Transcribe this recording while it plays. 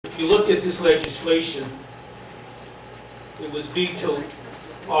you look at this legislation, it was vetoed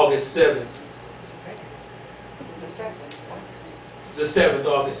August 7th. The 7th,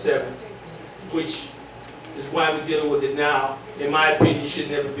 August 7th, which is why we're dealing with it now. In my opinion, should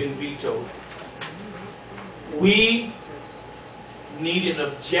never have been vetoed. We need an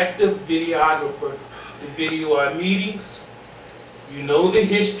objective videographer to video our meetings. You know the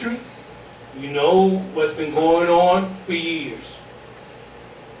history. You know what's been going on for years.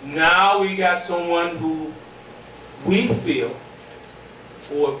 Now we got someone who we feel,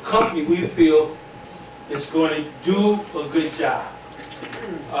 or a company we feel, is going to do a good job.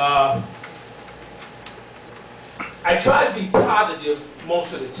 I try to be positive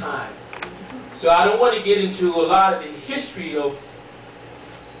most of the time. So I don't want to get into a lot of the history of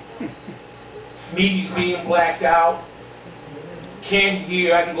meetings being blacked out. Can't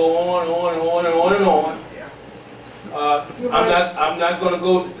hear, I can go on and on and on and on and on. I'm not going to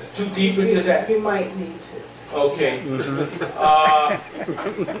go too deep into that. You might need to. Okay.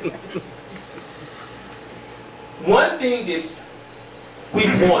 One thing that we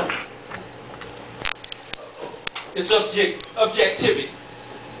want is objectivity.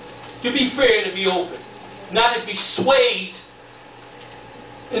 To be fair and to be open. Not to be swayed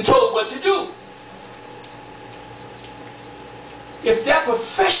and told what to do. If that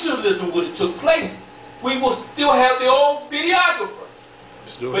professionalism would have took place, we will still have the old videographer.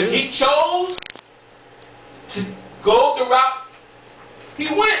 But he chose to go the route he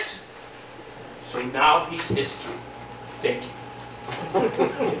went. So now he's history. Thank you.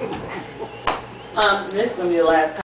 This is going to be the last